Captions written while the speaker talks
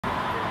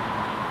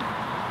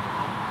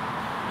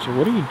So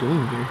what are you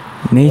doing here?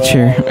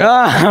 Nature.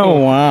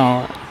 Oh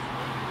wow.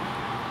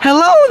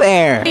 Hello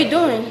there. What are you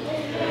doing?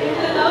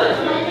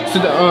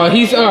 So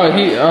he's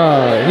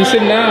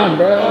sitting down,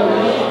 bro.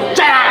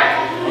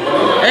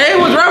 Hey,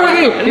 what's wrong with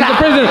you? He's the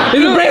president.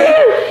 He's the president.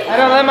 I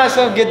don't let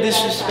myself get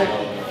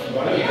disrespected.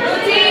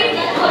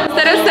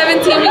 Instead of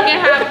 17, we can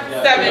have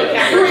 7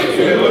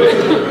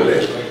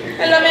 cameras.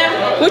 Hello,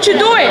 ma'am. What you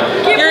doing?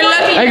 You're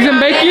lucky. Eggs and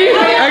bacon?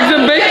 Eggs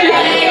and bacon?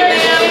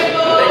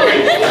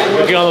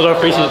 Get on the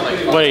door facing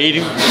what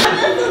eating.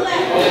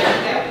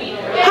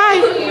 Hi.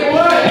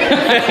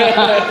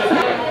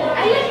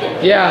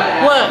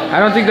 Yeah. What? I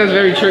don't think that's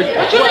very church.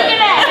 What you looking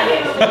at?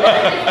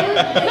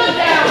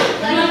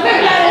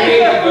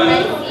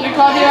 We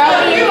called you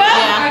out?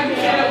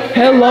 Yeah.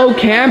 Hello,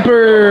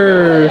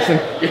 campers.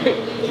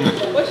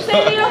 What you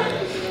say, Leo?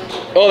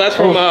 Oh, that's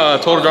from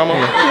Total Drama.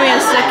 Give me a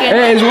second.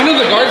 Hey, is one of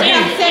the guards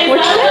getting... What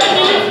you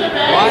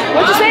say?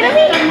 What you say to me?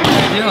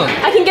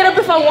 I can get up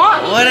if I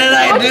want. What did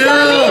I do?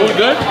 Food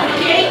good?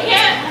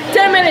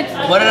 10 minutes.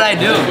 What did I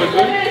do?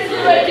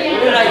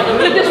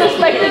 You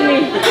disrespected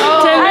me.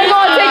 I'm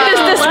gonna take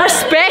this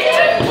disrespect.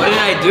 What did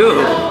I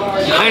do?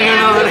 I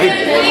don't know what I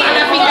did.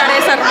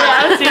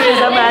 I'm serious.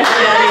 I'm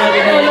actually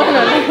adding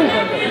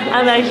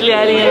I'm actually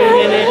adding it.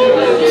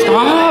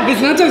 Stop,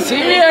 it's not that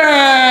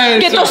serious.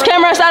 Get those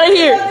cameras out of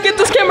here. Get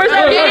those cameras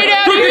out of here. Get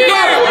out of here.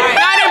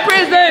 Not in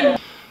prison.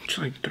 It's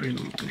like 3 in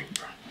the morning,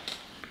 bro.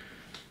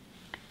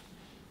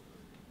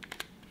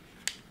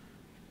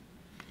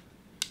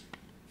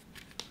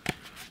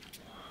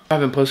 I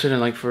haven't posted in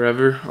like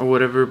forever or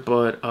whatever,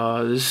 but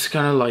this is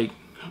kind of like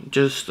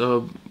just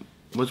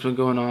what's been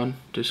going on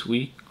this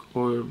week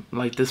or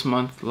like this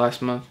month,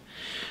 last month.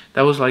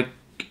 That was like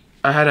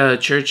I had a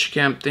church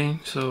camp thing,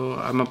 so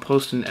I'm gonna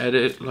post and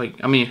edit. Like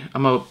I'm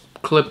gonna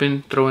clip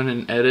in, throw in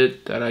an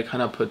edit that I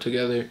kind of put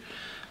together.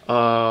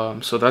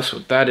 So that's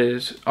what that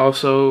is.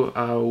 Also,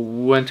 I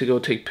went to go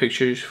take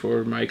pictures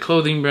for my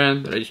clothing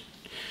brand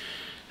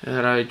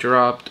that I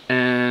dropped,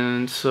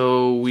 and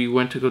so we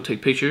went to go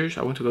take pictures.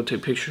 I went to go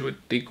take pictures with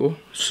Tico.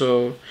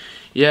 So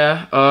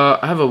yeah,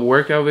 I have a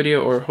workout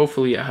video, or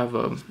hopefully I have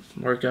a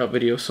workout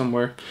video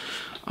somewhere.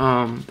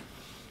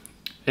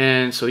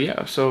 And so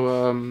yeah,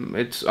 so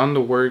it's on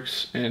the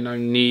works, and I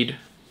need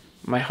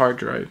my hard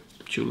drive,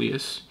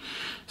 Julius.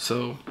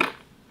 So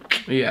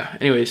yeah,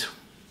 anyways,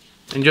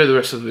 enjoy the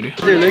rest of the video.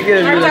 Dude, look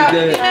at me like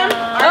that.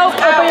 Oh,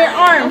 open your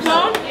arms.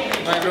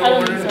 I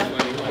don't think so.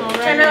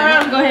 Turn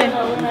around. Go ahead.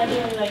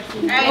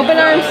 Open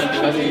arms.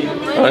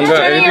 I ain't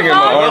got anything in my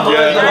arm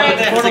yet.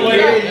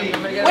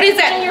 What is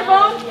that? In your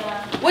phone?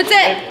 What's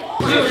that?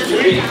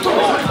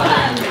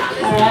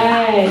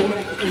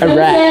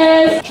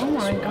 Alright. Oh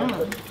my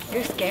god.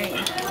 You're scary.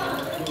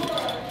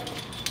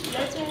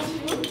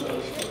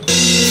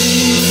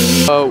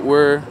 What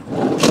are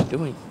you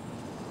doing?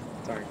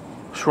 Sorry.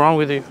 What's wrong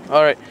with you?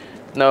 Alright.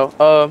 No,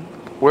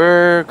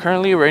 we're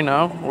currently right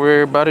now,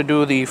 we're about to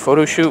do the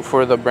photo shoot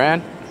for the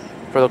brand,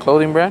 for the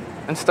clothing brand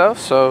and stuff.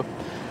 So,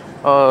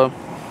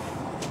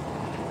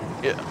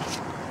 yeah.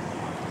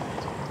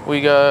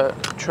 We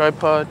got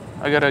tripod.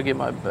 I gotta get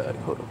my bag.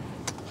 Hold on.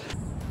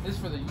 This is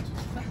for the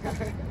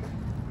YouTube.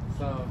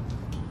 So,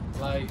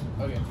 like,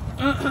 okay.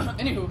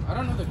 Anywho, I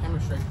don't know the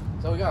camera straight.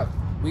 So we got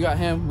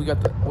him. We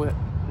got the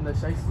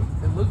shiesty.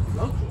 It looks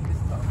low key.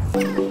 It's tough.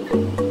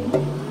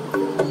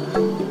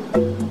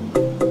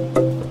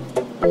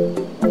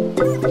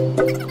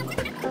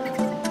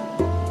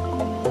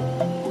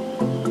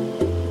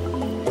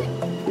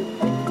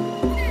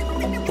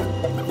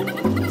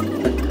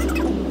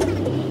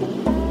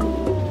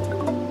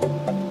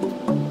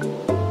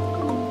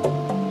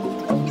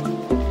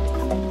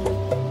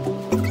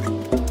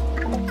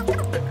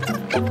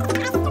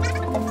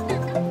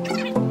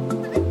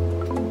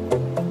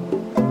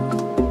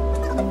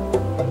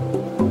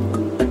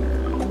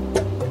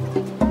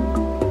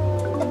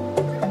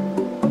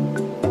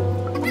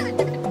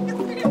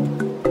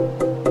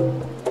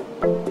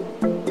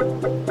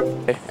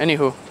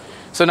 Anywho,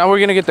 so now we're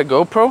gonna get the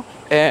GoPro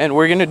and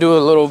we're gonna do a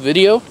little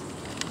video.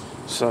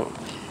 So,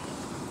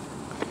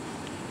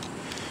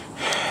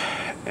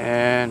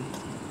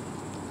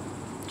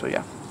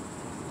 yeah.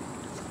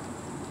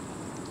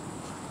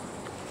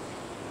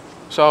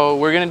 So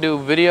we're gonna do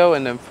video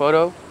and then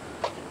photo,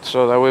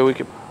 so that way we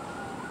could,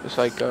 it's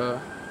like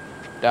a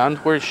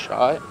downward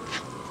shot.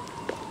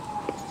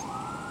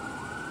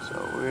 So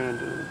we're gonna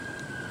do,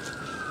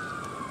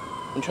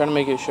 I'm trying to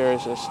make it sure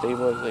it's as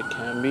stable as it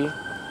can be.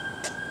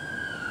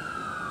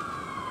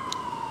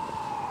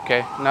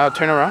 Okay, now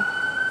turn around.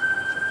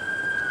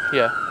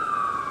 Yeah.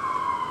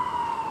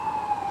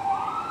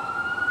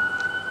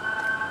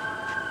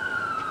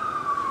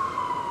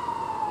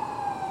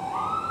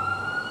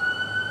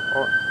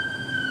 Or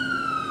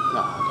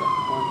no, okay.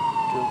 1,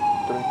 2,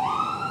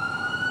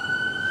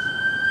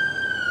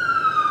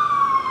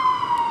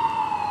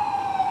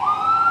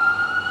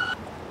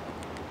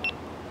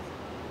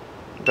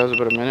 3. That was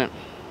about a minute.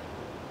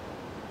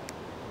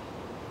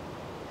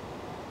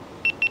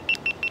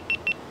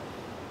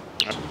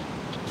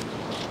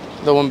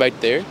 The one back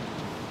there.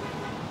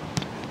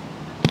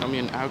 me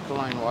an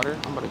alkaline water.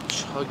 I'm about to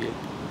chug it.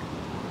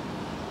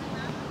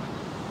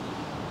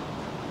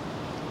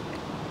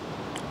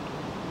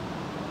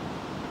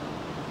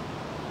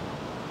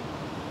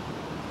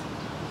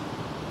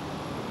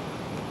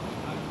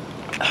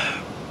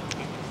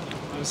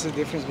 What's the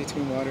difference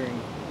between water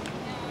and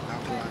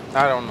alkaline?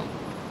 I don't know.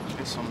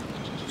 It's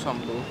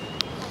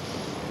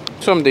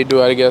something they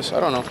do, I guess. I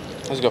don't know.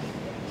 Let's go.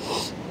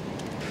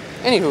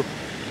 Anywho,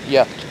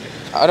 yeah.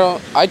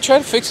 I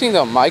tried fixing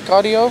the mic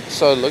audio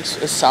so it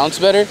sounds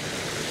better,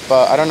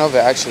 but I don't know if it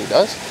actually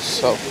does.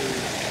 So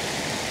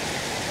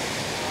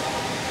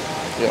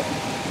yeah.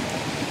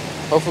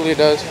 Hopefully it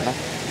does.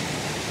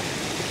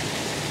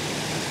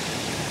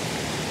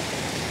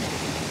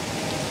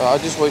 I'll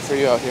just wait for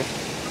you out here.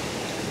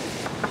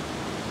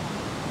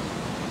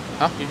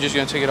 Huh? You're just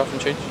gonna take it off and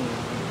change?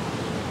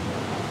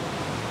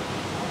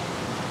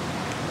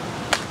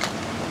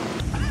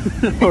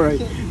 Alright.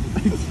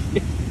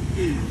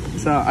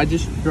 So I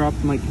just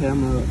dropped my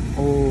camera.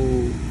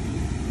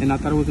 And I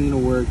thought it wasn't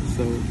gonna work,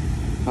 so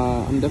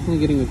I'm definitely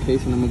getting a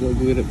case and I'm gonna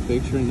go get it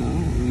fixed right now.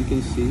 You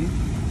can see.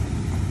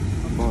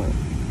 But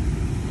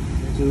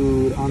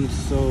dude, I'm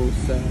so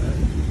sad.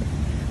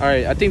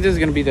 Alright, I think this is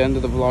gonna be the end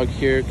of the vlog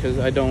here because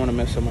I don't want to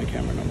mess up my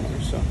camera no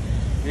more. So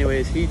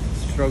anyways, he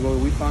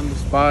struggled. We found the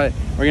spot.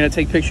 We're gonna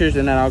take pictures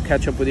and then I'll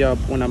catch up with y'all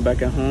when I'm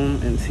back at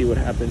home and see what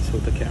happens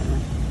with the camera.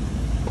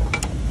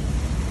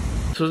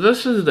 So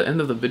this is the end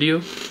of the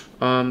video.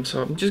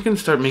 So I'm just gonna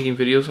start making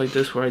videos like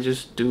this where I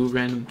just do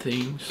random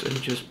things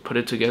and just put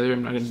it together.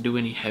 I'm not gonna do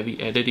any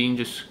heavy editing,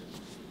 just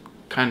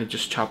kind of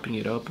just chopping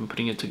it up and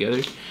putting it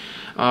together.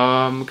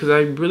 Because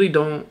I really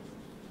don't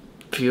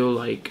feel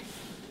like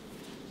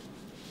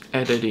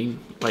editing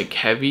like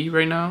heavy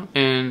right now,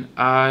 and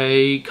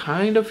I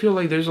kind of feel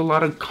like there's a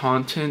lot of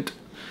content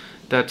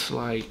that's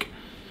like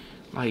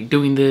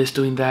doing this,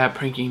 doing that,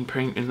 pranking,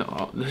 and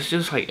it's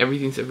just like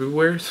everything's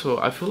everywhere. So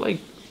I feel like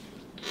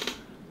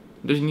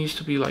there needs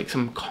to be like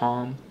some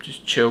calm,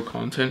 just chill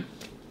content.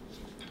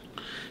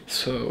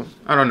 So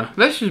I don't know,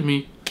 that's just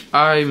me.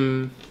 I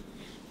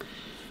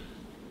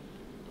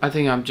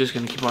think I'm just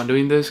gonna keep on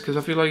doing this because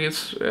I feel like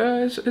it's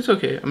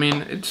okay. I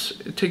mean,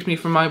 it takes me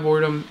from my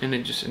boredom and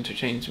it just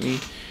entertains me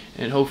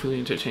and hopefully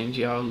entertains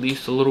y'all at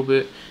least a little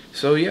bit.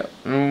 So yeah,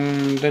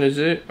 that is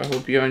it. I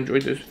hope y'all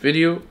enjoyed this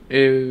video.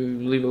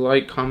 Leave a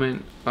like,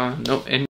 comment,